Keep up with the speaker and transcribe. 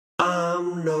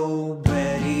I'm no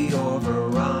Betty or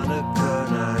Veronica,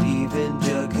 not even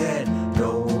Jughead.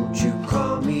 Don't you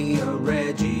call me a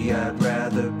Reggie, I'd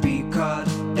rather be caught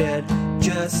dead.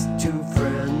 Just two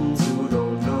friends who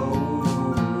don't know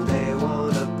who they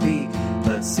wanna be.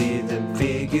 Let's see them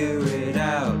figure it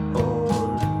out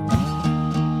on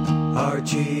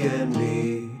Archie and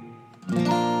me.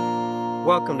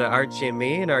 Welcome to Archie and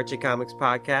Me, an Archie Comics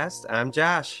podcast. I'm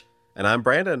Josh. And I'm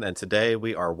Brandon, and today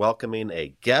we are welcoming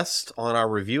a guest on our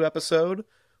review episode.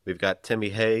 We've got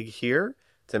Timmy Heague here.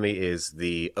 Timmy is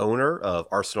the owner of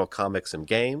Arsenal Comics and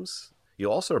Games.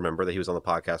 You'll also remember that he was on the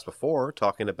podcast before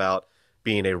talking about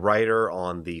being a writer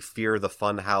on the Fear the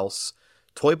Funhouse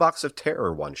Toy Box of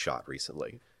Terror one-shot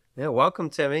recently. Yeah, welcome,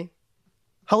 Timmy.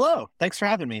 Hello. Thanks for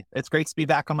having me. It's great to be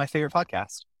back on my favorite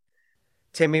podcast.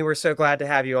 Timmy, we're so glad to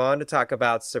have you on to talk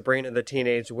about Sabrina the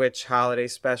Teenage Witch Holiday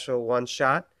Special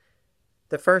one-shot.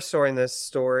 The first story in this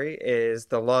story is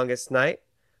The Longest Night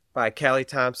by Kelly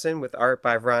Thompson with art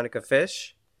by Veronica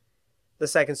Fish. The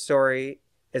second story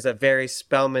is A Very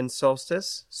Spellman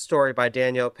Solstice, story by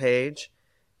Danielle Page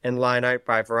and line art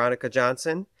by Veronica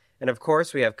Johnson. And of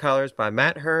course, we have colors by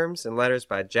Matt Herms and letters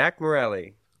by Jack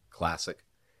Morelli. Classic.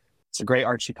 It's a great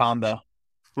Archie combo.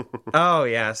 Oh,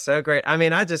 yeah, so great. I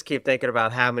mean, I just keep thinking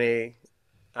about how many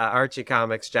Archie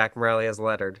comics Jack Morelli has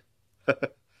lettered.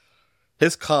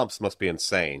 His comps must be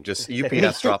insane. Just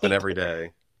UPS dropping every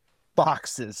day.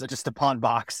 Boxes, just upon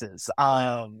boxes.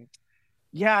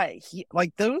 He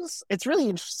like those. It's really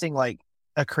interesting, like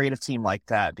a creative team like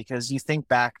that, because you think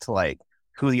back to like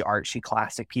who the Archie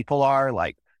classic people are,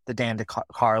 like the Dan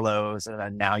DeCarlos, and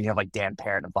then now you have like Dan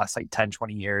Parent of the last like 10,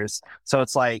 20 years. So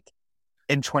it's like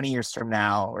in 20 years from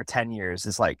now or 10 years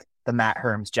is like the Matt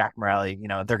Herms, Jack Morelli,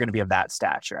 they're going to be of that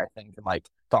stature, I think, in like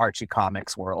the Archie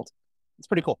comics world. It's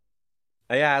pretty cool.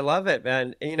 Yeah, I love it,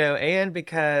 man. And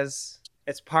because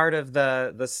it's part of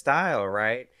the style,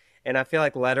 right? And I feel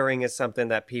like lettering is something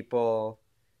that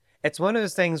it's one of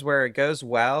those things where it goes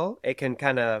well, it can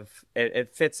kind of,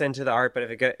 it fits into the art, but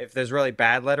if there's really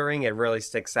bad lettering, it really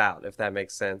sticks out, if that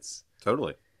makes sense.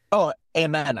 Totally. Oh,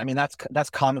 amen. I mean, that's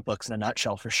comic books in a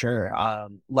nutshell for sure.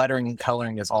 Lettering and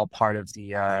coloring is all part of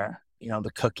the,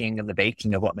 the cooking and the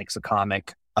baking of what makes a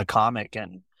comic a comic.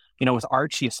 And, with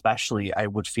Archie especially, I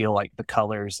would feel like the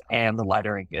colors and the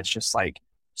lettering is just like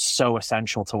so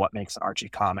essential to what makes an Archie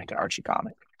comic an Archie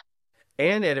comic.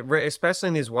 And especially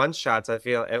in these one-shots, I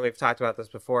feel, and we've talked about this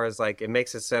before, is like it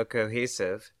makes it so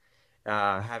cohesive,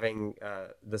 having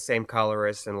the same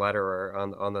colorist and letterer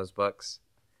on those books.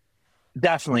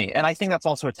 Definitely. And I think that's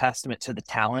also a testament to the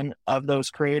talent of those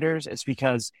creators. It's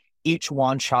because each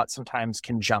one shot sometimes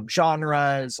can jump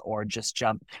genres or just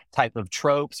jump type of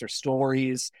tropes or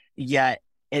stories, yet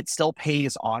it still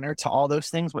pays honor to all those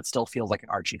things, but still feels like an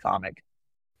Archie comic.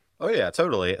 Oh, yeah,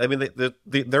 totally. I mean,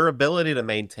 their ability to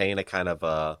maintain a kind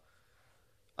of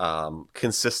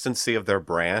consistency of their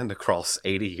brand across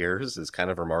 80 years is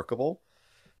kind of remarkable.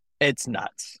 It's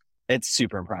nuts. It's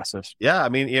super impressive. Yeah, I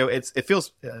mean, it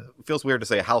feels weird to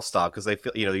say house style because they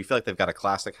feel, you feel like they've got a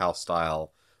classic house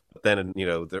style. But then,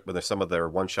 when there's some of their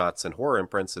one-shots and horror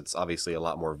imprints, it's obviously a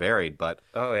lot more varied. But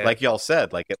like y'all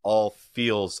said, like it all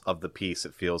feels of the piece.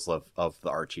 It feels of the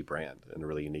Archie brand in a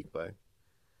really unique way.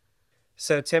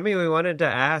 So, Timmy, we wanted to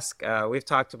ask, we've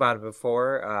talked about it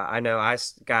before. I know I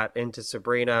got into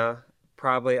Sabrina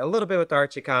probably a little bit with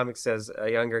Archie comics as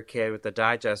a younger kid with the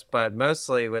digest, but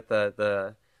mostly with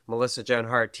the Melissa Joan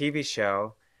Hart TV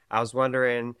show. I was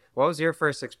wondering, what was your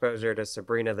first exposure to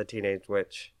Sabrina the Teenage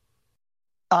Witch?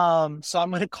 So I'm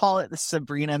going to call it the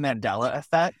Sabrina Mandela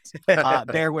effect.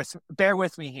 Bear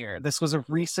with me here. This was a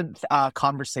recent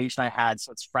conversation I had,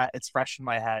 so it's fresh in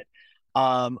my head.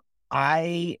 I'm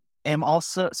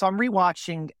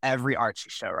rewatching every Archie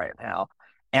show right now,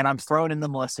 and I'm throwing in the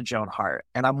Melissa Joan Hart,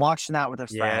 and I'm watching that with a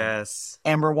friend. Yes.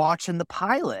 And we're watching the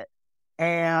pilot,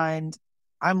 and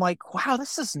I'm like, wow,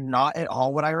 this is not at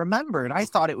all what I remembered. I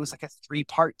thought it was like a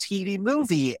 3-part TV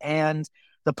movie, and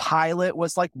the pilot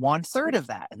was like 1/3 of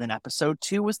that. And then episode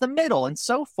 2 was the middle and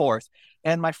so forth.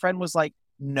 And my friend was like,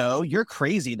 no, you're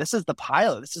crazy. This is the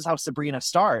pilot. This is how Sabrina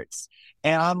starts.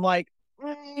 And I'm like,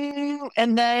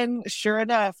 And then sure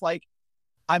enough, like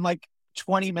I'm like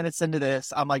 20 minutes into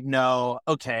this. I'm like, no,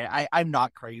 okay, I'm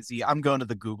not crazy. I'm going to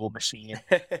the Google machine.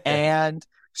 And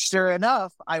sure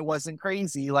enough, I wasn't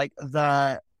crazy. Like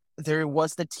there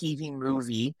was the TV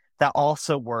movie that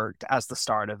also worked as the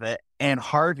start of it, and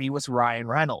Harvey was Ryan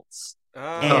Reynolds.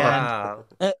 Oh.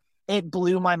 And it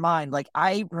blew my mind. Like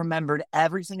I remembered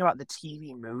everything about the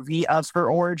TV movie of her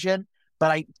origin,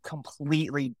 but I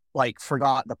completely like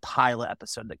forgot the pilot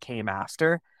episode that came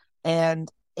after. And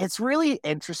it's really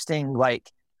interesting,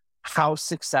 like how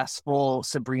successful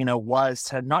Sabrina was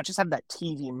to not just have that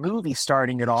TV movie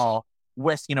starting it all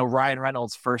with, Ryan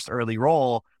Reynolds' first early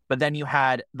role, but then you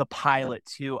had the pilot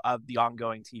too of the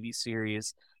ongoing TV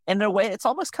series. And in a way, it's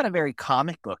almost kind of very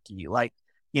comic booky, like,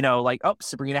 oh,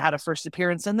 Sabrina had a first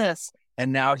appearance in this,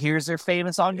 and now here's their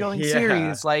famous ongoing Yeah.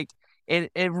 series. Like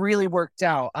it really worked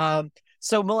out.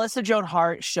 So Melissa Joan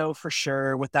Hart show for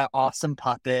sure with that awesome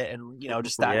puppet and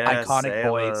just that Yeah, iconic Salem.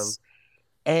 voice.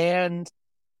 And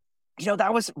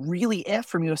that was really it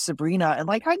for me with Sabrina. And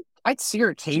like I'd see her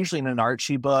occasionally in an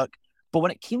Archie book, but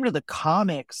when it came to the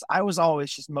comics, I was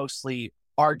always just mostly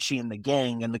Archie and the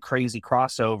gang and the crazy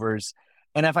crossovers.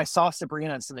 And if I saw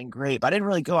Sabrina in something great, but I didn't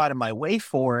really go out of my way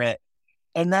for it.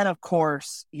 And then, of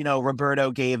course,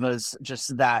 Roberto gave us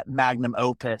just that magnum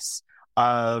opus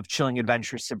of Chilling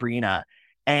Adventures Sabrina.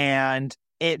 And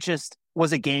it just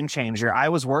was a game changer. I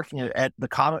was working at a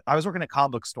comic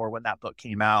book store when that book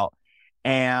came out.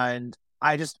 And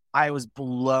I was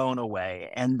blown away.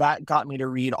 And that got me to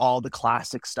read all the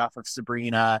classic stuff of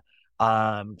Sabrina.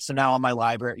 So now on my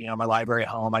library, my library at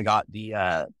home, I got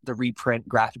the reprint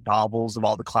graphic novels of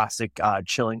all the classic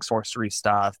Chilling Sorcery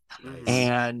stuff. Nice.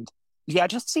 And yeah,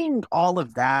 just seeing all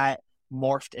of that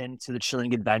morphed into the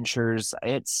Chilling Adventures.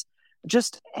 It's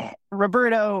just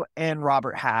Roberto and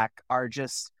Robert Hack are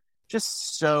just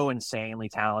so insanely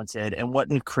talented and what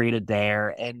they've created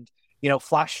there. And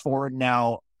flash forward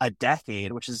now a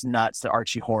decade, which is nuts that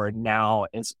Archie Horror now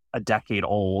is a decade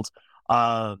old.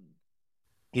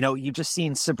 You've just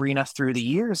seen Sabrina through the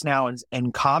years now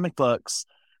and comic books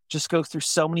just go through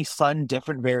so many fun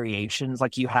different variations.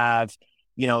 Like you have,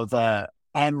 the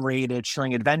M-rated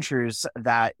Chilling Adventures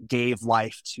that gave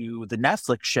life to the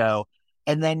Netflix show.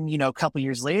 And then, a couple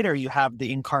years later, you have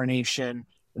the incarnation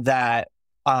that,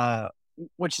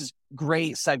 which is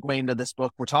great segue into this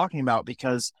book we're talking about,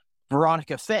 because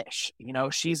Veronica Fish,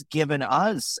 she's given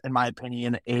us, in my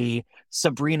opinion, a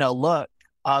Sabrina look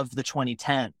of the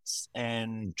 2010s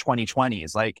and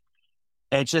 2020s. Like,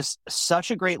 it's just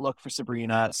such a great look for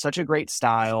Sabrina, such a great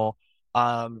style.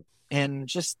 And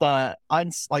just the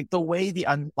way the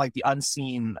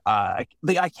unseen,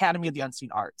 the Academy of the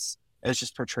Unseen Arts is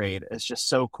just portrayed is just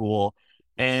so cool.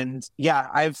 And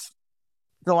yeah,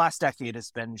 the last decade has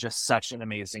been just such an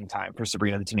amazing time for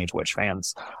Sabrina the Teenage Witch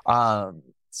fans.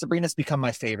 Sabrina's become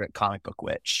my favorite comic book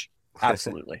witch.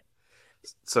 Absolutely.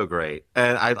 So great.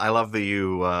 And I love that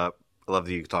you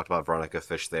talked about Veronica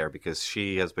Fish there, because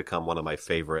she has become one of my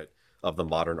favorite of the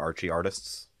modern Archie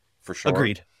artists, for sure.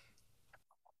 Agreed.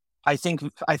 I think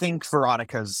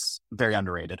Veronica's very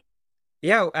underrated.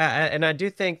 Yeah, and I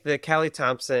do think the Kelly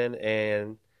Thompson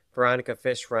and Veronica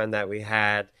Fish run that we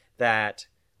had that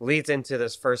leads into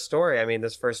this first story. I mean,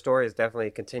 this first story is definitely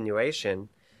a continuation.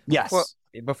 Yes.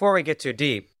 Before we get too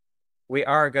deep, we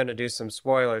are going to do some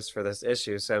spoilers for this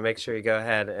issue, so make sure you go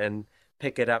ahead and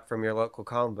pick it up from your local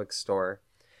comic book store.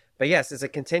 But yes, it's a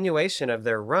continuation of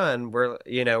their run. We're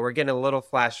getting a little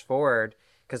flash forward,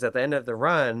 because at the end of the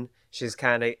run, she's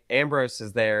Ambrose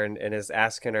is there and is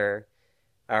asking her,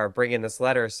 or bringing this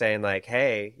letter saying like,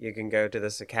 hey, you can go to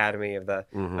this Academy of the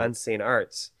Unseen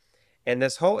Arts. And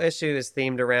this whole issue is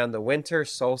themed around the winter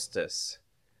solstice.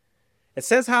 It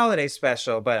says holiday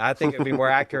special, but I think it would be more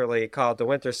accurately called the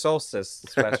winter solstice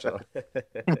special.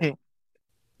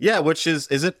 Yeah, which is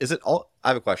it all? I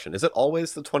have a question. Is it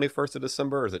always the 21st of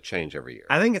December, or does it change every year?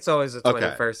 I think it's always the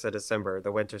 21st of December,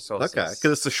 the winter solstice. Okay,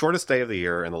 because it's the shortest day of the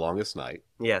year and the longest night.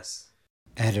 Yes.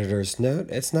 Editor's note,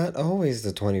 it's not always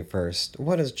the 21st.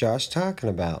 What is Josh talking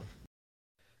about?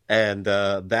 And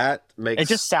that makes... It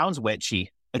just sounds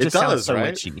witchy. It just does, sounds so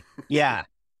right? witchy. Yeah.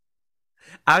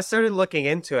 I started looking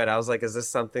into it. I was like, is this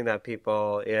something that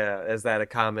people, is that a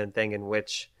common thing in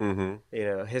witch,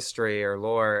 history or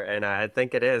lore? And I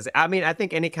think it is. I mean, I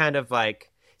think any kind of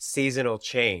like seasonal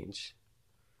change.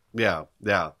 Yeah,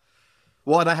 yeah.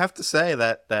 Well, and I have to say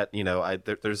that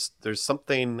there's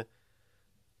something...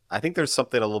 I think there's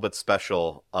something a little bit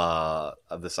special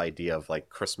of this idea of like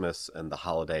Christmas and the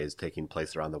holidays taking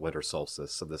place around the winter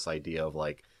solstice. So this idea of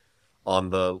like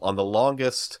on the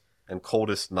longest and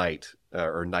coldest night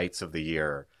or nights of the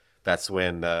year, that's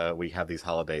when we have these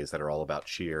holidays that are all about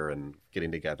cheer and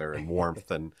getting together and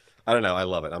warmth. And I don't know, I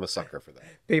love it. I'm a sucker for that.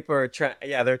 People are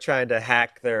they're trying to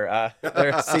hack their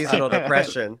seasonal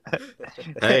depression.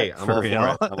 Hey, I'm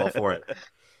all for it.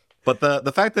 But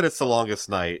the fact that it's the longest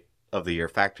night of the year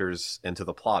factors into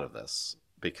the plot of this,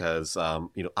 because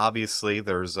obviously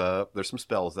there's some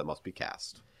spells that must be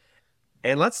cast.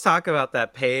 And let's talk about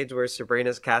that page where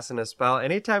Sabrina's casting a spell.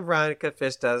 Anytime Veronica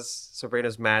Fish does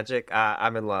Sabrina's magic,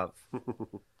 I'm in love.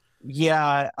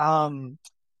 Yeah.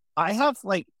 I have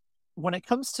when it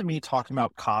comes to me talking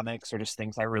about comics or just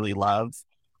things I really love,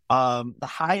 the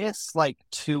highest like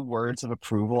 2 words of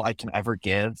approval I can ever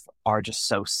give are just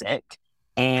so sick.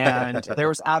 And there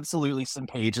was absolutely some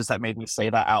pages that made me say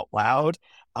that out loud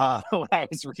when I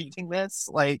was reading this.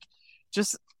 Like,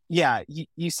 just yeah,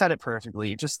 you said it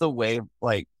perfectly. Just the way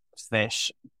like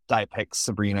Fish depicts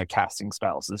Sabrina casting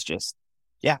spells is just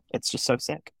yeah, it's just so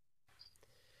sick.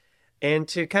 And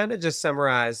to kind of just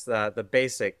summarize the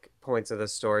basic points of the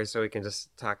story, so we can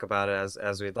just talk about it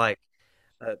as we'd like.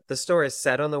 The story is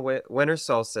set on the winter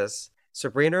solstice.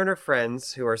 Sabrina and her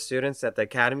friends, who are students at the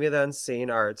Academy of the Unseen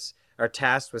Arts, are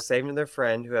tasked with saving their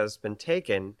friend who has been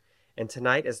taken, and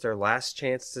tonight is their last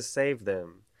chance to save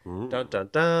them. Dun dun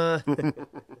dun.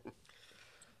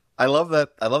 I love that.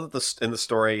 I love that in the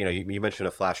story, you mentioned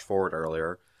a flash forward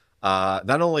earlier.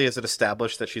 Not only is it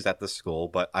established that she's at this school,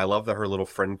 but I love that her little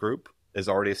friend group is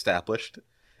already established.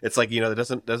 It's like,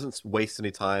 it doesn't waste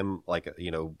any time, like,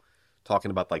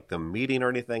 talking about like the meeting or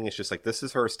anything. It's just like, this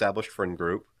is her established friend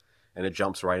group, and it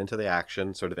jumps right into the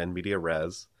action, sort of in media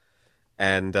res.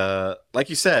 And like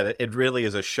you said, it really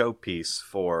is a showpiece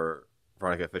for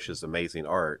Veronica Fish's amazing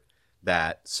art,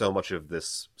 that so much of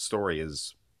this story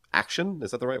is action.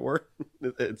 Is that the right word?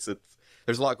 It's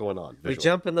there's a lot going on visually. We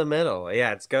jump in the middle.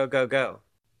 Yeah, it's go, go, go.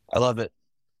 I love it.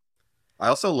 I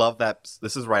also love that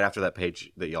this is right after that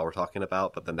page that y'all were talking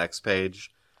about, but the next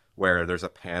page where there's a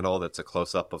panel that's a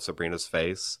close-up of Sabrina's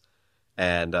face,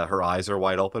 and her eyes are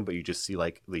wide open, but you just see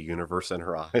like the universe in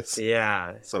her eyes.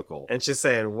 Yeah. So cool. And she's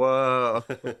saying, whoa.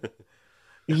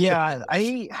 Yeah,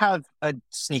 I have a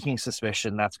sneaking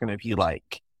suspicion that's going to be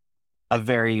like a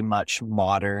very much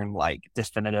modern, like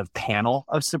definitive panel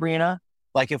of Sabrina.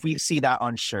 Like if we see that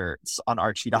on shirts on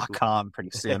Archie.com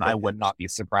pretty soon, I would not be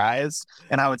surprised.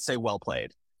 And I would say, well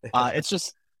played.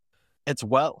 It's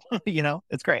well,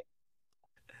 it's great.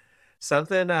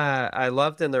 Something I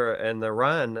loved in the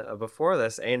run before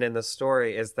this and in the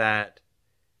story is that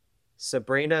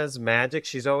Sabrina's magic,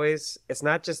 it's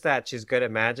not just that she's good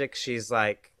at magic, she's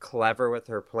like clever with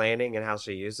her planning and how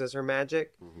she uses her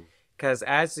magic. Because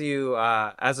as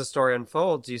the story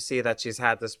unfolds, you see that she's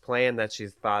had this plan that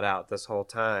she's thought out this whole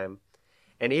time.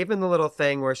 And even the little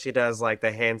thing where she does like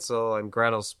the Hansel and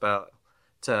Gretel spell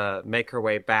to make her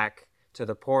way back to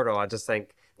the portal, I just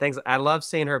think I love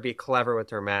seeing her be clever with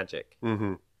her magic.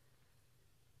 Mm-hmm.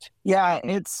 Yeah,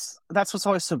 that's what's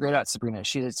always so great about Sabrina.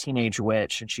 She's a teenage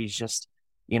witch, and she's just,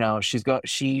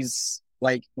 she's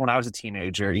like when I was a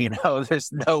teenager.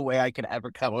 There's no way I could ever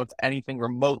come up with anything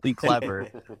remotely clever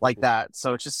like that.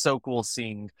 So it's just so cool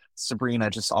seeing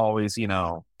Sabrina just always,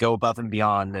 go above and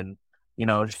beyond, and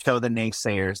show the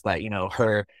naysayers that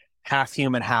her half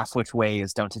human, half witch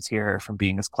ways don't deter her from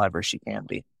being as clever as she can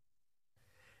be.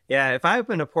 Yeah, if I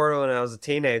opened a portal when I was a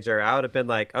teenager, I would have been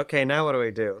like, okay, now what do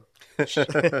we do?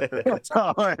 Totally.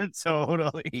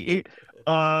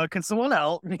 Can someone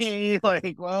help me?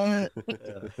 Like, what?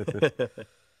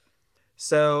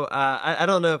 So I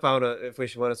don't know if we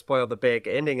should want to spoil the big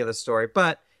ending of the story,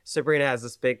 but Sabrina has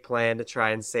this big plan to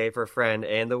try and save her friend,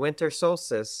 and the winter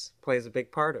solstice plays a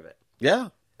big part of it. Yeah,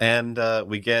 and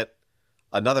we get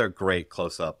another great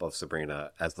close-up of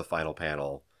Sabrina as the final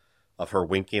panel of her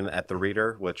winking at the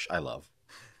reader, which I love.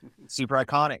 Super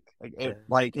iconic.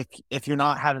 Like if you're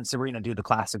not having Sabrina do the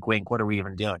classic wink, what are we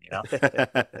even doing?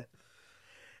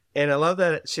 And I love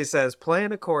that she says,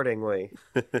 "Plan accordingly,"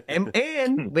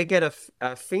 and we get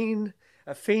a fiend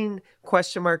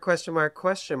question mark.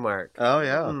 Oh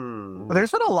yeah. Well,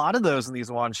 there's been a lot of those in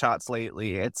these one shots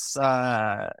lately. It's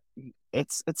fun.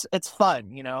 It's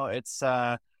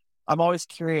I'm always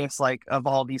curious, like, of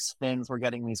all these spins we're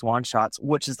getting these one shots,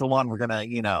 which is the one we're gonna,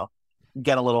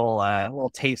 get a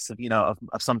little taste of,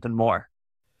 of something more.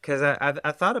 Because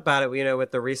I thought about it,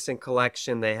 with the recent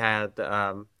collection they had,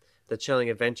 the Chilling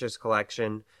Adventures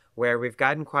collection, where we've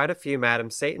gotten quite a few Madam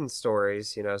Satan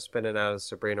stories, spinning out of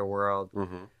Sabrina world,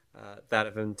 that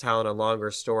have been telling a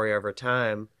longer story over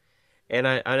time. And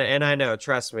I know,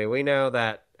 trust me, we know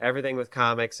that everything with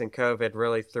comics and COVID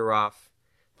really threw off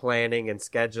planning and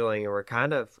scheduling, and we're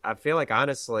kind of, I feel like,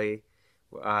 honestly,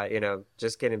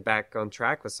 just getting back on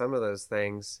track with some of those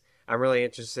things. I'm really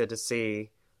interested to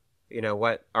see,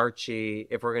 what Archie,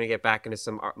 if we're going to get back into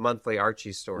some monthly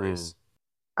Archie stories.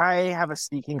 I have a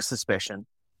sneaking suspicion.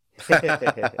 I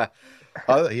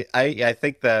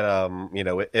think that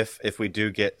if we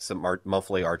do get some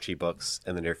monthly Archie books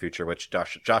in the near future, which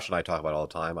Josh and I talk about all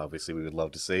the time, obviously we would love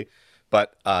to see.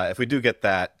 But if we do get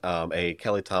that, a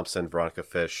Kelly Thompson, Veronica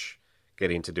Fish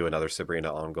getting to do another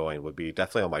Sabrina ongoing would be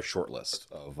definitely on my short list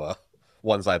of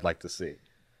ones I'd like to see.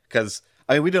 Because,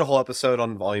 we did a whole episode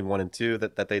on Volume 1 and 2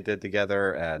 that they did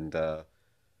together, and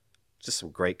just some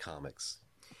great comics.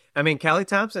 I mean, Kelly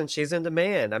Thompson, she's in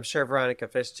demand. I'm sure Veronica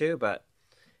Fish too, but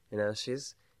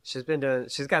she's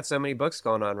got so many books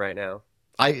going on right now.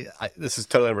 This is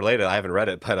totally unrelated. I haven't read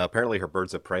it, but apparently her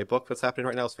Birds of Prey book that's happening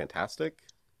right now is fantastic.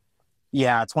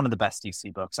 Yeah, it's one of the best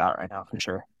DC books out right now for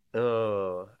sure.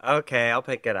 Oh, okay, I'll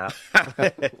pick it up.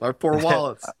 Our poor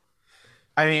wallets.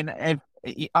 I mean,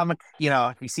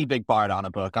 if you see Big Bard on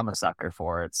a book, I'm a sucker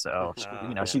for it. So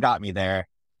she got me there.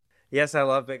 Yes, I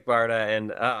love Big Barda,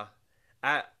 and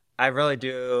I really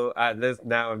do.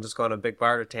 Now I'm just going on a Big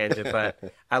Barda tangent, but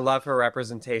I love her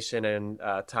representation in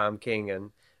Tom King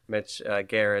and Mitch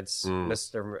Garrett's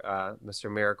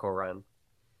Mr. Miracle run.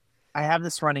 I have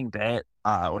this running bit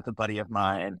with a buddy of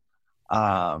mine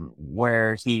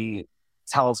where he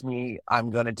tells me I'm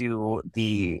going to do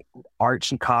the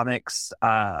Archie Comics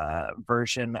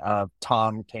version of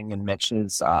Tom King and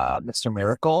Mitch's Mr.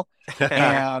 Miracle.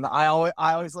 And I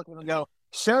always look at him and go,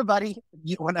 sure, buddy.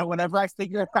 Whenever I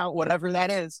figure out whatever that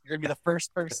is, you're going to be the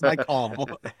first person I call.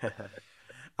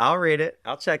 I'll read it.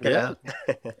 I'll check it out.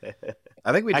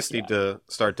 I think we just need to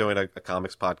start doing a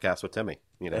comics podcast with Timmy.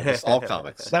 Just all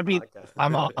comics. That'd be.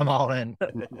 I'm all in.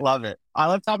 Love it. I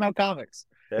love talking about comics.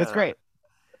 Yeah. It's great.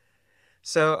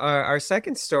 So our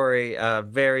second story,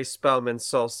 Very Spellman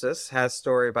Solstice, has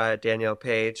story by Danielle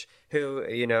Page, who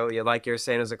like you're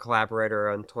saying is a collaborator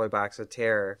on Toy Box of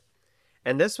Terror.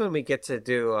 And this one we get to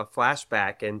do a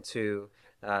flashback into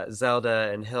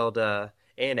Zelda and Hilda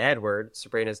and Edward,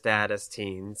 Sabrina's dad, as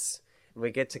teens. And we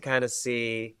get to kind of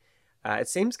see, it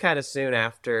seems kind of soon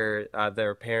after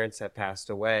their parents have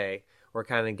passed away, we're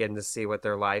kind of getting to see what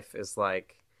their life is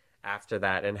like after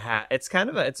that. And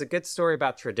it's a good story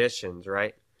about traditions,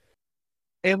 right?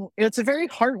 And it's a very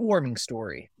heartwarming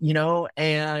story,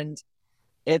 and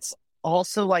it's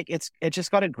also like it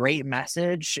just got a great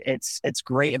message. It's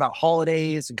great about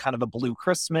holidays and kind of a blue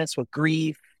Christmas with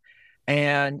grief,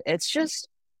 and it's just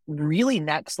really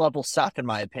next level stuff in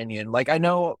my opinion. Like, I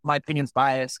know my opinion's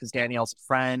biased because Danielle's a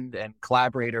friend and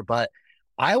collaborator, but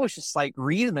I was just like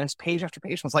reading this page after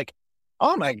page and was like,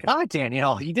 oh my God,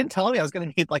 Danielle, you didn't tell me I was going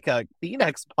to need like a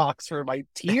Kleenex box for my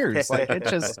tears. Like, it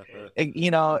just,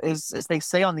 as they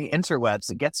say on the interwebs,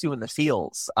 it gets you in the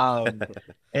feels.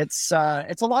 It's a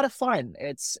lot of fun.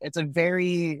 It's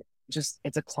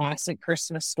a classic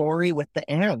Christmas story with the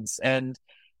Anns. And,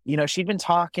 she'd been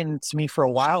talking to me for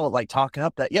a while, like talking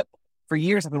up that, yep, for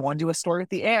years I've been wanting to do a story with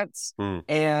the Ants.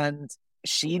 And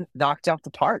she knocked out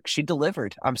the park. She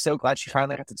delivered. I'm so glad she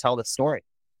finally got to tell this story.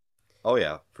 Oh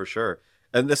yeah, for sure.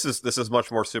 And this is much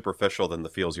more superficial than the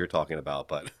feels you're talking about.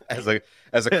 But as a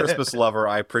Christmas lover,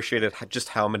 I appreciated just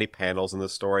how many panels in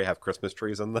this story have Christmas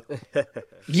trees in them.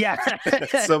 Yeah,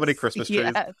 so many Christmas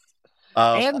trees. Yes.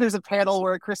 And there's a panel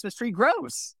where a Christmas tree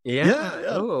grows. Yeah.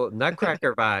 Oh,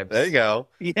 Nutcracker vibes. There you go.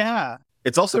 Yeah.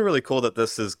 It's also really cool that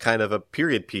this is kind of a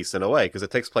period piece in a way because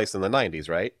it takes place in the 90s,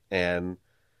 right? And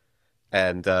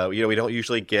we don't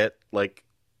usually get like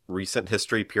recent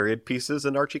history period pieces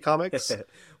in Archie comics.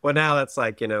 Well, now that's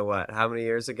like, how many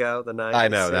years ago? The 90s? I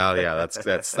know now. Yeah,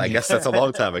 that's. I guess that's a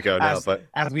long time ago now. But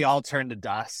as we all turn to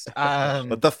dust,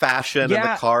 but the fashion and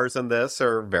the cars in this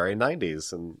are very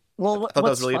 90s, and I thought that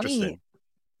was really interesting.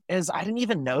 Is I didn't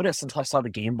even notice until I saw the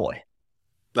Game Boy.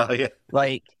 Oh yeah,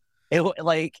 I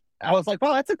was like,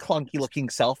 wow, that's a clunky looking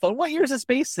cell phone. What year is this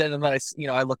based in? And then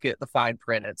I look at the fine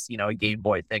print. It's a Game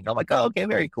Boy thing. I'm like, oh, okay,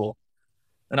 very cool.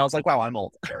 And I was like, wow, I'm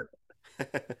old.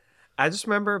 I just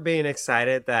remember being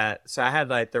excited so I had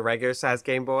like the regular size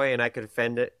Game Boy and I could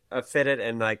fit it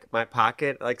in like my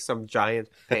pocket, like some giant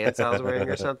pants I was wearing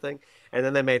or something. And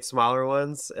then they made smaller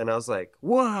ones and I was like,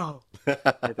 whoa,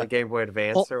 like the Game Boy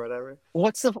Advance or whatever.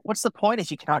 What's the point if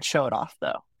you cannot show it off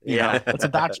though? It's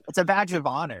a badge of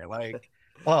honor. Like,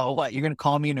 oh, what, you're going to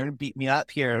call me and you're going to beat me up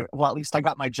here? Well, at least I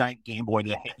got my giant Game Boy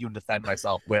to hit you and defend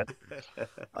myself with.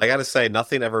 I got to say,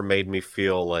 nothing ever made me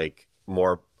feel like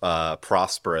more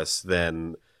prosperous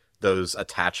than those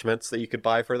attachments that you could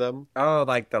buy for them. Oh,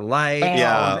 like the light.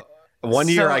 Yeah. One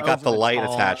year I got the light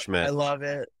attachment. I love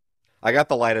it. I got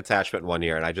the light attachment one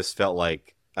year and I just felt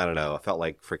like, I don't know, I felt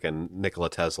like freaking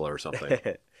Nikola Tesla or something.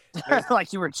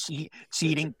 Like you were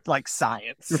cheating like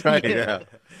science. Right, yeah.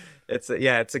 It's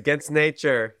against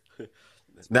nature.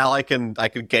 Now I can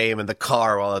game in the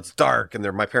car while it's dark and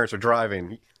my parents are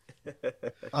driving.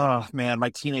 Oh man,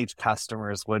 my teenage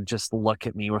customers would just look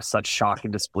at me with such shock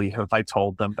and disbelief if I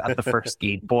told them that the first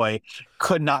Game Boy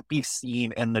could not be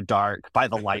seen in the dark by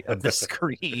the light of the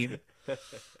screen.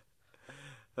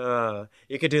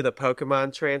 You could do the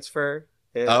Pokemon transfer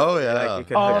Oh, Like yeah. you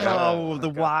could Oh hook up. no, the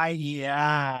Hook up. Y,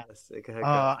 yeah. Yes, it could hook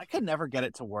up. I could never get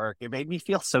it to work. It made me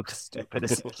feel so stupid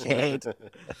as a kid.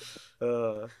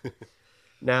 Uh,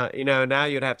 now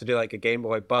you'd have to do like a Game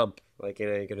Boy bump. Like,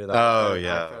 you could do the Oh, iPhone,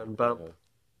 yeah. iPhone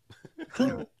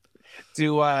bump.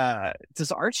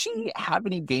 Does Archie have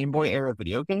any Game Boy era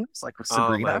video games like with Oh my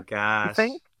Sabrina? You gosh.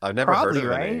 think? I've never heard Probably, of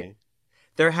right? any.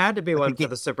 There had to be Like a one for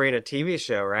the Sabrina TV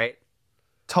show, right?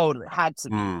 Totally had to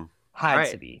be. Hmm. All Had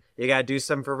right. to be. You gotta do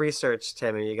some for research,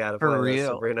 Timmy. You gotta For play this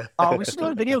real. Sabrina. Oh, we should do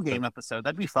a video game episode.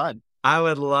 That'd be fun. I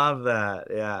would love that.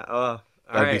 Yeah. Oh, all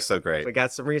That'd be right. so great. We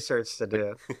got some research to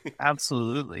do.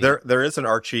 Absolutely. There is an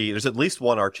Archie. There's at least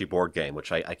one Archie board game,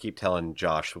 which I keep telling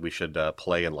Josh we should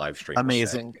play and live stream.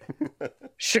 Amazing.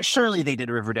 Surely they did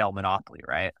Riverdale Monopoly,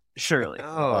 right? Surely.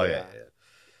 Oh, yeah. yeah.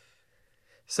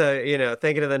 So,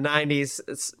 thinking of the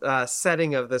 90s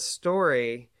setting of the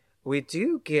story, we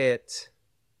do get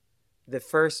the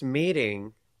first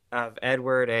meeting of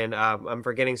Edward and I'm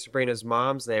forgetting Sabrina's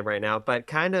mom's name right now, but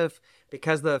kind of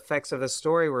because of the effects of the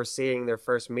story, we're seeing their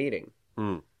first meeting.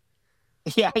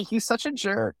 Yeah, he's such a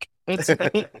jerk.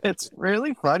 It's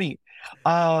really funny.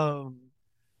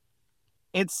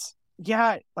 It's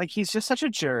like he's just such a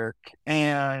jerk,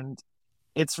 and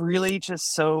it's really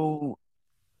just so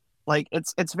like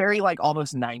it's very like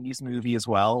almost 90s movie as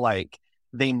well. Like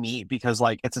they meet because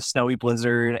like it's a snowy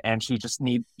blizzard and she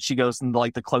goes into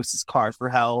like the closest car for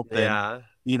help. And,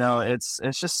 Yeah. It's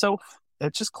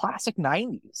just classic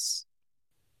 90s.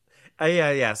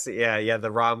 Yeah.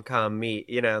 The rom-com meet,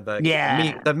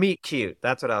 the meet cute.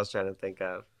 That's what I was trying to think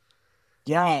of.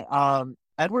 Yeah,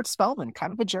 Edward Spellman,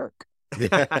 kind of a jerk.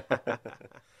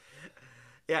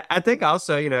 Yeah, I think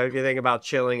also, if you think about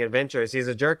Chilling Adventures, he's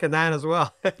a jerk in that as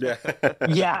well. Yeah.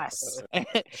 Yes.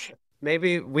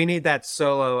 Maybe we need that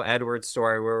solo Edward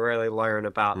story where we really learn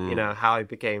about, how he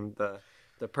became the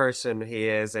person he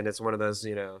is, and it's one of those,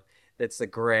 it's the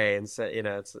gray, and so,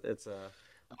 it's a.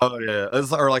 Oh yeah,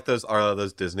 or like those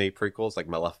Disney prequels, like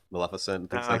Maleficent and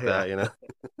things like that.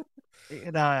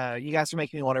 And, you guys are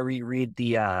making me want to reread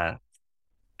the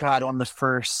one of the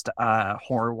first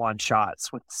horror one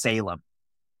shots with Salem.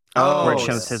 Where it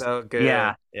shows his so good.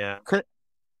 Yeah.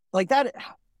 Like that.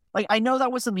 Like I know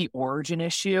that wasn't the origin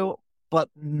issue, but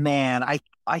man,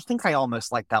 I think I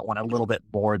almost like that one a little bit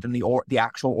more than the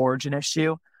actual origin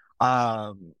issue.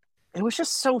 It was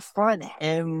just so fun.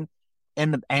 Him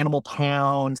in the animal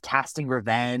pound casting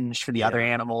revenge for the other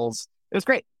animals. It was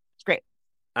great. It's great.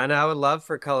 And I would love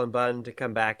for Cullen Bunn to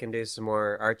come back and do some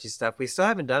more Archie stuff. We still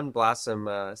haven't done Blossom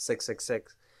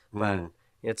 666, but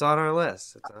it's on our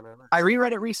list. I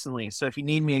reread it recently, so if you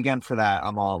need me again for that,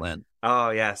 I'm all in. Oh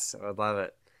yes, I would love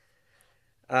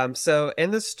it. So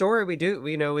in the story, we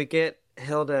get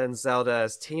Hilda and Zelda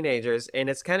as teenagers, and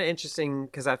it's kind of interesting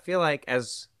because I feel like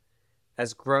as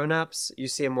grown-ups, you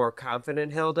see a more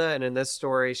confident Hilda, and in this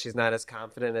story, she's not as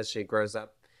confident as she grows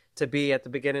up to be at the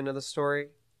beginning of the story.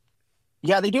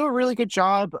 Yeah, they do a really good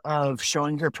job of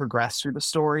showing her progress through the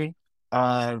story.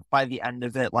 By the end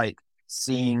of it, like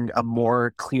seeing a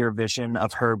more clear vision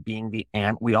of her being the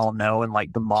aunt we all know in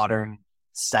like the modern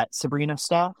set Sabrina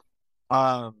stuff.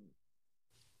 And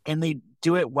they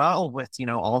do it well with,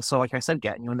 also, like I said,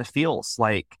 getting you in the feels.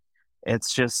 Like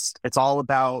it's all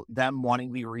about them wanting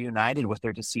to be reunited with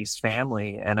their deceased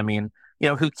family. And I mean,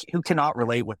 who cannot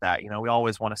relate with that? We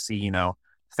always want to see,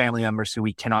 family members who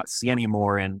we cannot see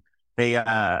anymore. And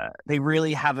they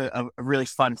really have a really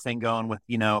fun thing going with,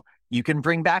 you can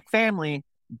bring back family,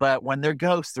 but when they're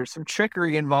ghosts, there's some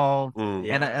trickery involved.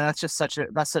 And that's just such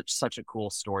a cool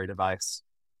story device.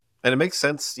 And it makes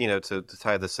sense, to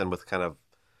tie this in with kind of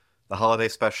the holiday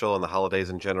special and the holidays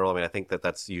in general. I mean, I think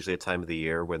that's usually a time of the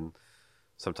year when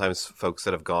sometimes folks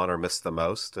that have gone are missed the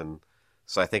most. And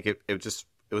so I think it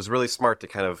was really smart to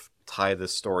kind of tie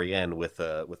this story in with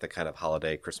the kind of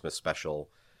holiday Christmas special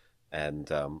and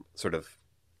sort of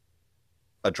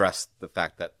address the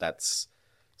fact that that's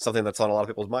something that's on a lot of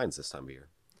people's minds this time of year.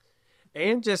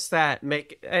 And just that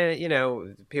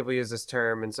people use this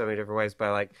term in so many different ways,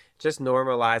 but like just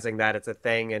normalizing that it's a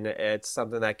thing and it's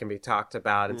something that can be talked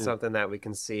about. It's something that we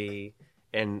can see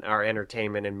in our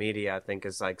entertainment and media, I think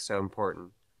is like so important.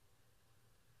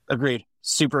 Agreed.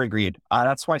 Super agreed.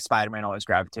 That's why Spider-Man always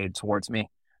gravitated towards me.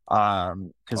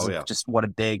 Because of just what a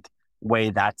big way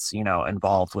that's,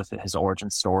 involved with his origin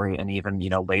story and even,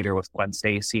 later with Gwen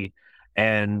Stacy.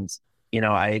 And,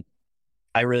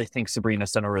 I really think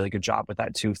Sabrina's done a really good job with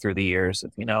that too through the years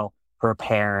of, her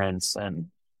parents, and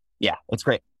it's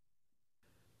great.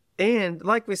 And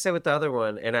like we said with the other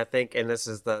one, and I think, and this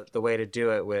is the way to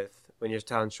do it with when you're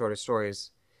telling shorter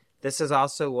stories, this is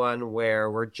also one where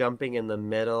we're jumping in the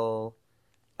middle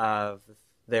of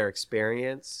their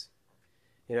experience.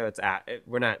 You know,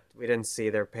 we didn't see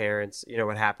their parents, you know,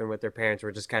 what happened with their parents.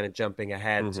 We're just kind of jumping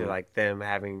ahead to like them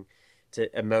having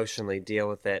to emotionally deal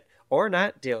with it or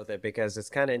not deal with it, because it's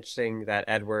kind of interesting that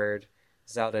Edward,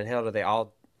 Zelda, and Hilda, they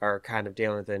all are kind of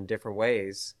dealing with it in different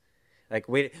ways. Like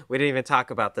we didn't even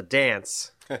talk about the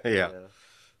dance. Yeah. You know,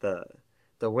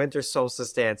 the winter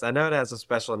solstice dance. I know it has a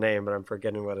special name, but I'm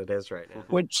forgetting what it is right now.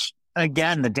 Which,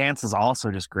 again, the dance is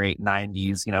also just great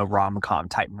 90s, you know, rom-com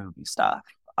type movie stuff.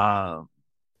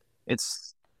 It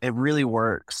really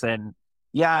works. And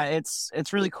yeah, it's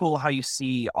really cool how you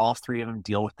see all three of them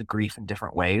deal with the grief in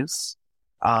different ways.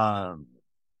 And,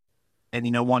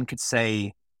 you know, one could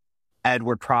say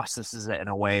Edward processes it in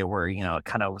a way where, you know, it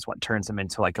kind of was what turns him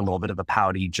into like a little bit of a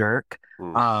pouty jerk.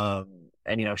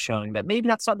 And, you know, showing that maybe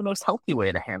that's not the most healthy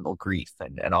way to handle grief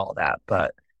and all of that.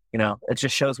 But, you know, it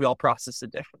just shows we all process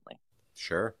it differently.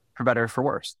 Sure. For better or for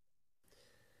worse.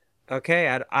 Okay,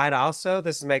 I'd also,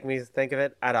 this is making me think of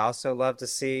it, I'd also love to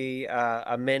see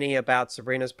a mini about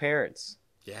Sabrina's parents.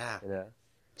 Yeah. You know,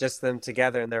 just them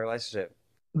together in their relationship.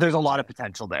 There's a lot of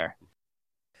potential there.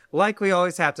 Like we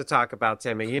always have to talk about,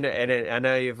 Timmy, you know, and I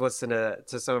know you've listened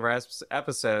to some of our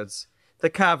episodes. The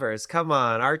covers, come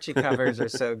on, Archie covers are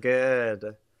so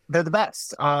good. They're the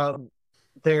best.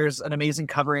 There's an amazing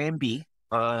cover A and B.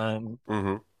 And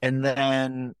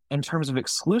then in terms of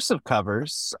exclusive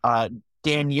covers,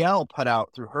 Danielle put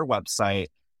out through her website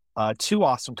 2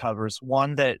 awesome covers.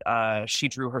 One that she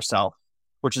drew herself,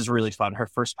 which is really fun. Her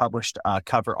first published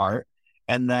cover art.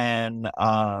 And then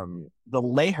the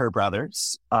Leher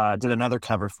brothers did another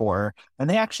cover for her. And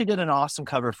they actually did an awesome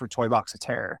cover for Toy Box of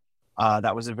Terror.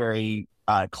 That was a very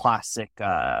classic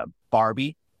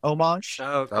Barbie homage,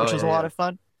 which was a lot of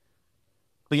fun.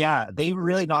 But yeah, they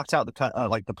really knocked out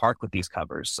the park with these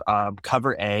covers.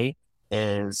 Cover A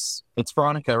it's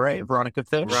Veronica, right? Veronica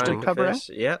Fish. Veronica Fish,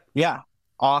 yep. Yeah,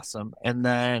 awesome. And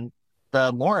then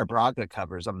the Laura Braga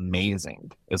cover is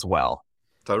amazing as well.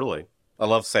 Totally. I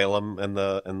love Salem and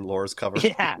Laura's cover.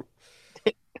 Yeah.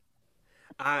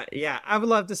 Yeah, I would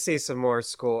love to see some more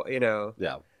school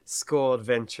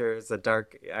adventures, the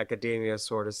dark academia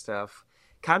sort of stuff.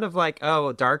 Kind of like,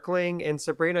 Darkling and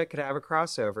Sabrina could have a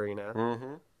crossover, you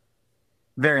know?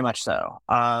 Very much so.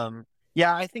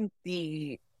 Yeah, I think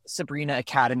the Sabrina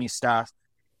Academy stuff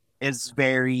is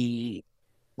very,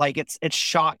 like, it's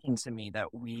shocking to me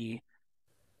that we,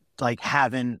 like,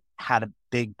 haven't had a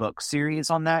big book series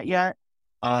on that yet.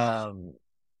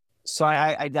 So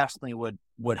I definitely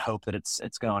would hope that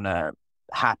it's going to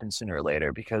happen sooner or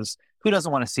later, because who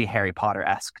doesn't want to see Harry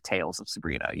Potter-esque tales of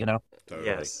Sabrina, you know? Totally.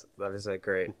 Yes, that is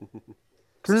great.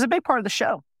 Because it was a big part of the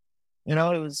show. You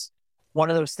know, it was one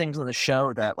of those things on the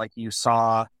show that, like, you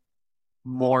saw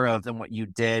more of than what you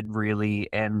did really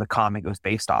in the comic it was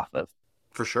based off of.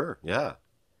 For sure, yeah.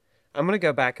 I'm going to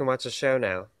go back and watch the show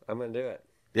now. I'm going to do it.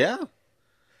 Yeah.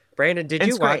 Brandon, did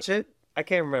you watch it? I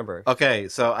can't remember. Okay,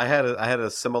 so I had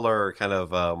a similar kind of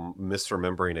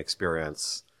misremembering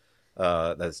experience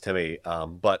as Timmy,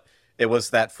 but it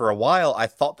was that for a while I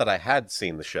thought that I had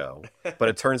seen the show, but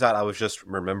it turns out I was just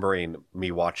remembering me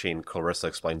watching Clarissa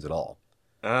Explains It All.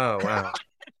 Oh wow!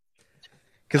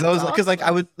 Because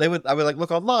I would like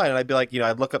look online and I'd be like, you know,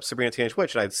 I'd look up Sabrina Teenage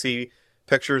Witch and I'd see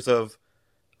pictures of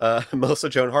Melissa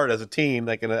Joan Hart as a teen,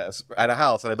 like at a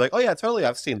house, and I'd be like, oh yeah, totally,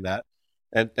 I've seen that.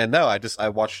 And no, I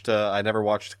watched. I never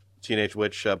watched Teenage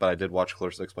Witch, but I did watch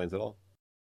Clarissa Explains It All.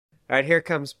 All right, here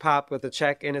comes Pop with a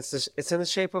check, and it's in the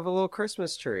shape of a little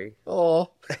Christmas tree.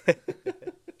 Oh.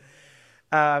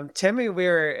 Timmy, we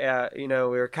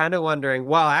were kind of wondering.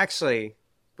 Well, actually,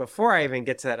 before I even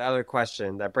get to that other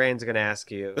question that Brandon's going to ask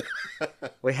you,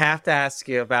 we have to ask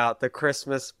you about the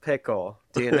Christmas pickle.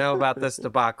 Do you know about this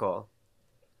debacle?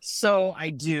 So I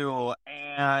do,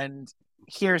 and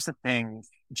here's the thing,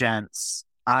 gents.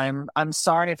 I'm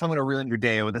sorry if I'm going to ruin your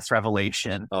day with this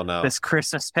revelation. Oh no, this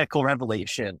Christmas pickle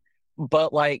revelation.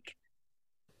 But like,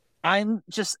 I'm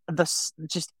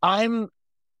I'm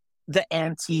the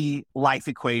anti-life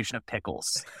equation of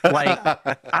pickles. Like,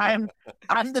 I'm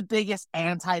the biggest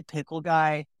anti-pickle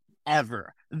guy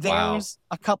ever. There's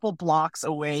a couple blocks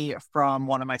away from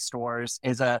one of my stores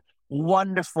is a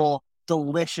wonderful,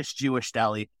 delicious Jewish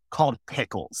deli called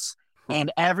Pickles.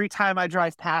 And every time I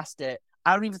drive past it,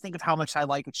 I don't even think of how much I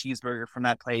like a cheeseburger from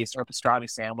that place or a pastrami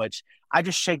sandwich. I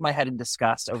just shake my head in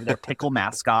disgust over their pickle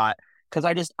mascot,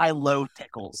 because I loathe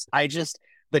pickles.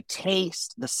 The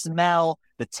taste, the smell,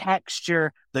 the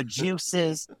texture, the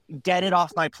juices, get it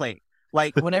off my plate.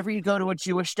 Like, whenever you go to a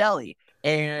Jewish deli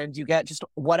and you get just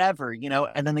whatever, you know,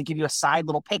 and then they give you a side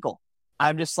little pickle,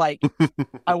 I'm just like,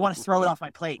 I want to throw it off my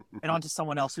plate and onto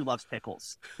someone else who loves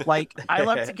pickles. Like, I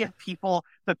love to give people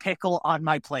the pickle on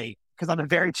my plate because I'm a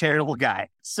very charitable guy.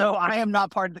 So I am not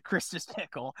part of the Christmas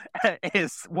pickle,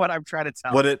 is what I'm trying to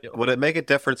tell you. Would it make a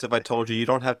difference if I told you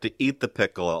don't have to eat the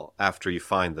pickle after you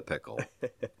find the pickle?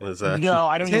 No,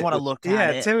 I don't even want to look at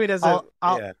it. Yeah, Timmy doesn't.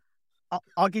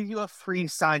 I'll give you a free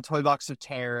signed Toy Box of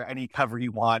Terror, any cover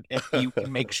you want, if you can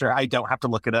make sure I don't have to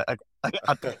look at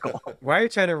a pickle. Why are you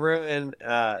trying to ruin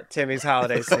Timmy's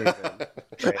holiday season?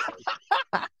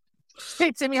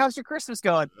 Hey, Timmy, how's your Christmas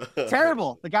going?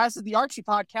 Terrible. The guys at the Archie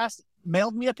podcast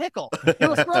mailed me a pickle. It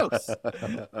was gross.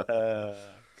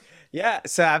 Yeah,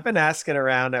 so I've been asking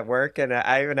around at work, and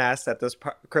I even asked at this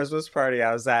Christmas party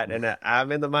I was at, and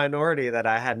I'm in the minority that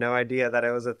I had no idea that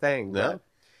it was a thing. Yeah. But,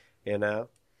 you know?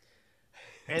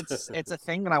 It's a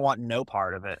thing, and I want no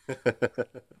part of it.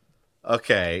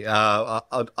 Okay.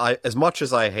 As much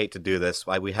as I hate to do this,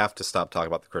 we have to stop talking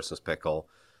about the Christmas pickle.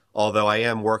 Although I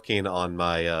am working on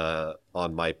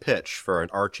my pitch for an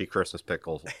Archie Christmas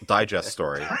pickle digest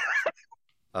story.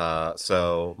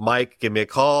 So Mike, give me a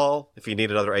call if you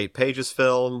need another 8 pages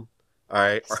filled. All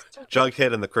right,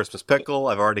 Jughead and the Christmas pickle.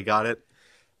 I've already got it.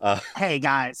 Hey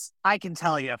guys, I can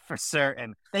tell you for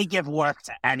certain they give work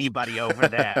to anybody over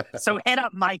there. So hit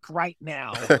up Mike right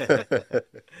now.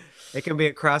 It can be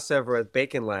a crossover with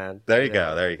Bacon Land. There you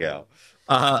go. There you go.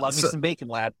 Love me some bacon,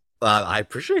 lad. I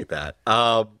appreciate that.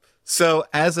 So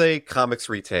as a comics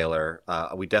retailer,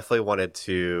 we definitely wanted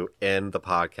to end the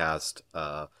podcast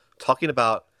talking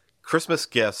about Christmas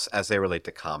gifts as they relate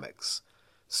to comics.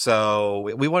 So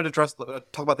we wanted to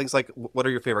talk about things like what are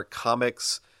your favorite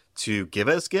comics to give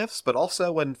as gifts, but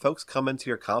also when folks come into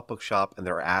your comic book shop and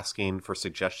they're asking for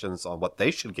suggestions on what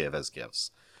they should give as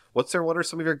gifts. What are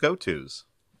some of your go-tos?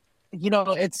 You know,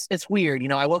 it's weird. You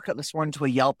know, I woke up this morning to a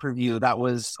Yelp review that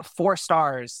was 4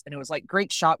 stars, and it was like,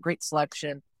 great shop, great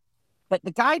selection. But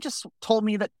the guy just told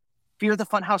me that Fear the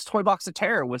Funhouse Toy Box of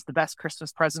Terror was the best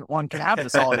Christmas present one could have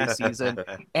this holiday season,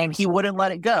 and he wouldn't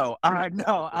let it go.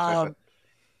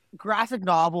 Graphic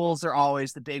novels are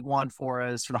always the big one for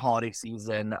us for the holiday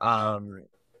season.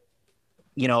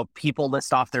 You know, people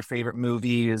list off their favorite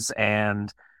movies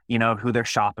and, you know, who they're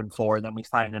shopping for. And then we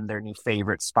find them their new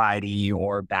favorite Spidey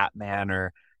or Batman,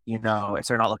 or, you know, if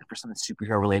they're not looking for something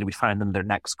superhero related, we find them their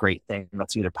next great thing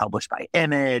that's either published by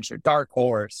Image or Dark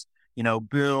Horse, you know,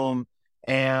 Boom.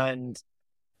 And,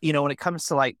 you know, when it comes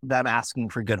to like them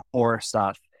asking for good horror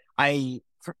stuff, funny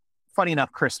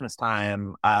enough, Christmas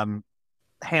time,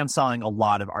 hand selling a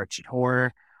lot of Archie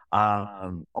horror.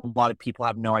 A lot of people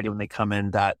have no idea when they come in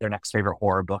that their next favorite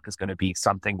horror book is going to be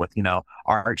something with, you know,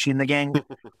 Archie in the gang.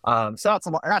 So that's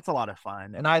a lot of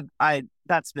fun. And I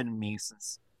that's been me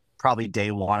since probably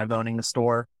day one of owning the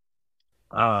store.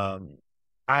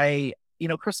 You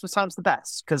know, Christmas time's the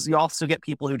best because you also get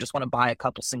people who just want to buy a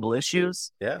couple single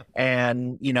issues. Yeah.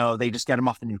 And, you know, they just get them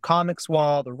off the new comics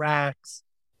wall, the racks.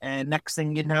 And next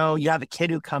thing you know, you have a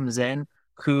kid who comes in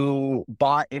who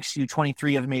bought issue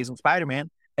 23 of Amazing Spider-Man,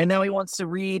 and now he wants to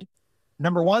read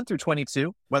number 1 through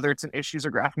 22, whether it's an issues or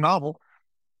graphic novel,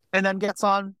 and then gets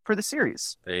on for the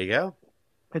series. There you go.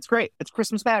 It's great. It's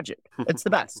Christmas magic. It's the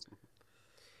best.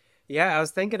 Yeah, I was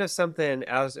thinking of something.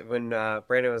 When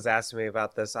Brandon was asking me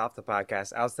about this off the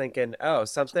podcast, I was thinking,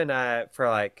 something for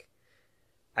like,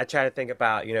 I try to think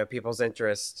about, you know, people's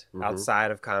interest outside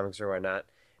of comics or whatnot.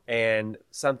 And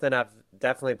something I've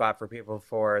definitely bought for people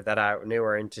that I knew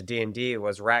were into D&D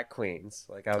was Rat Queens.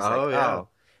 Like I was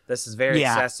this is very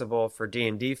accessible for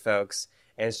D&D folks,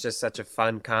 and it's just such a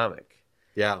fun comic.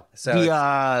 Yeah. So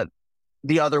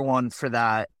the other one for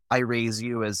that, I Raise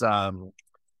You, is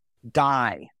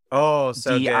Die. Oh,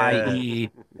 so D-I-E.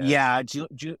 good. Yeah,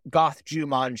 Goth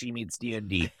Jumanji meets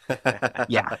D&D.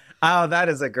 Yeah. Oh, that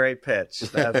is a great pitch.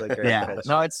 That's a great pitch.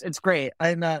 No, it's great.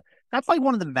 And that's like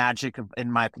one of the magic of, in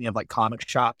my opinion, of like comic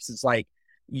shops. Is like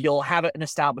you'll have an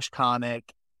established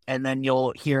comic, and then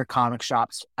you'll hear comic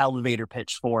shops elevator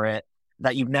pitch for it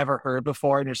that you've never heard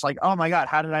before, and you're just like, oh my god,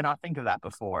 how did I not think of that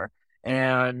before?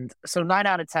 And so 9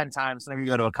 out of 10 times, whenever you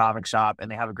go to a comic shop and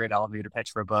they have a great elevator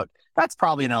pitch for a book, that's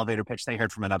probably an elevator pitch they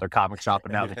heard from another comic shop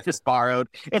and now they just borrowed.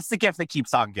 It's the gift that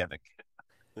keeps on giving.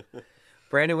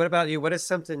 Brandon, what about you? What is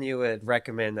something you would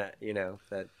recommend that, you know,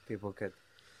 that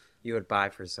you would buy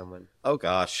for someone? Oh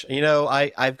gosh, you know,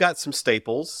 I've got some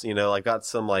staples. You know, I've got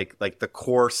some like the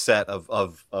core set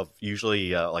of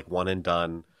usually like one and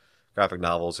done graphic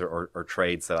novels or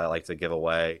trades that I like to give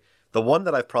away. The one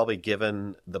that I've probably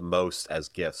given the most as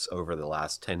gifts over the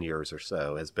last 10 years or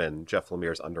so has been Jeff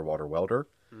Lemire's Underwater Welder.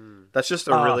 That's just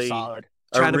a really solid.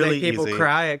 Trying to really make people easy.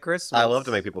 cry at Christmas. I love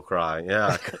to make people cry.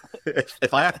 Yeah.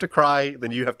 If I have to cry,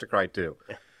 then you have to cry too.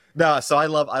 No, so I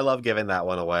love giving that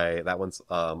one away. That one's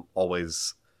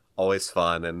always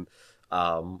fun. And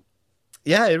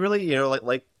yeah, it really,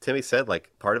 like Timmy said,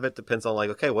 like part of it depends on like,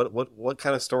 okay, what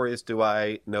kind of stories do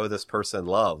I know this person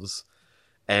loves?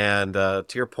 And to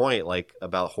your point, like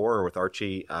about horror with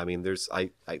Archie, I mean, I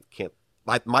can't,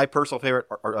 my personal favorite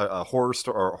horror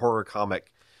story or horror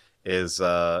comic is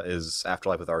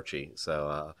Afterlife with Archie.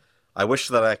 So I wish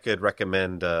that I could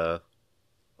recommend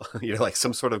like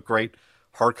some sort of great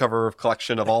hardcover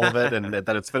collection of all of it and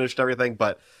that it's finished and everything,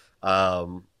 but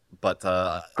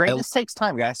greatness takes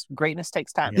time, guys. Greatness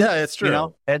takes time. Yeah, it's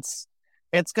true. It's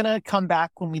gonna come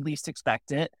back when we least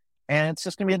expect it, and it's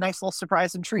just gonna be a nice little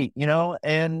surprise and treat,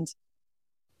 and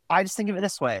I just think of it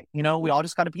this way, we all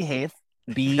just got to behave,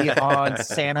 be on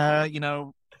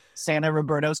Santa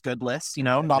Roberto's good list,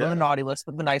 not on the naughty list,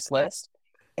 but the nice list.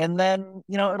 And then,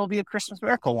 it'll be a Christmas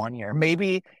miracle one year.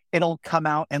 Maybe it'll come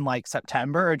out in like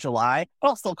September or July, but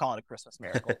I'll still call it a Christmas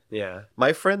miracle. Yeah.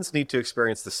 My friends need to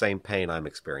experience the same pain I'm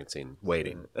experiencing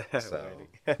waiting. So.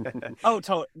 Oh,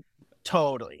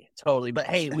 totally. But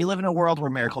hey, we live in a world where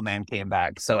Miracle Man came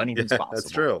back, so anything's possible. That's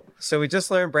true. So we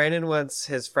just learned Brandon wants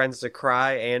his friends to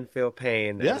cry and feel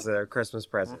pain as their Christmas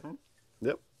present. Mm-hmm.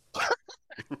 Yep.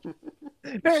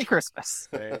 Merry Christmas.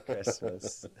 Merry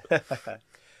Christmas.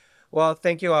 Well,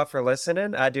 thank you all for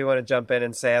listening. I do want to jump in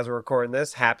and say, as we're recording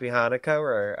this, Happy Hanukkah.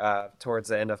 We're towards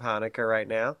the end of Hanukkah right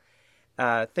now.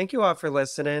 Thank you all for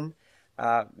listening.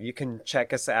 You can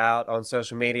check us out on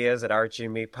social medias at Archie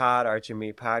and Me Pod, Archie and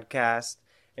Me Podcast.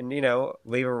 And,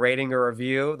 leave a rating or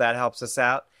review. That helps us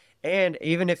out. And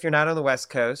even if you're not on the West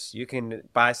Coast, you can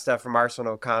buy stuff from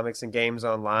Arsenal Comics and Games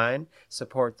online.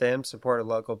 Support them. Support a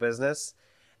local business,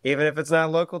 even if it's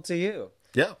not local to you.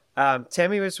 Yeah.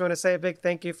 Timmy, we just want to say a big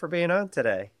thank you for being on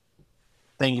today.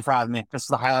 Thank you for having me. This is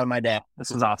the highlight of my day.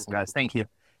 This was awesome, guys. Thank you.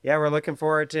 Yeah, we're looking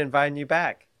forward to inviting you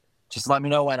back. Just let me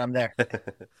know when I'm there. All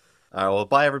right, well,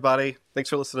 bye, everybody. Thanks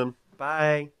for listening.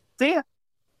 Bye. See ya.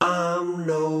 I'm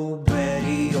no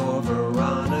Betty or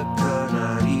Veronica,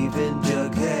 not even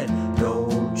Jughead.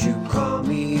 Don't you call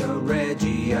me a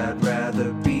Reggie, I'd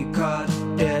rather be caught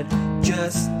dead.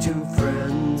 Just two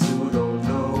friends who don't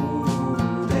know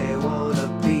who they wanna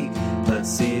be. Let's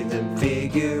see them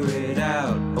figure it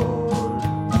out on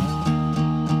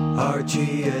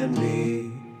Archie and me.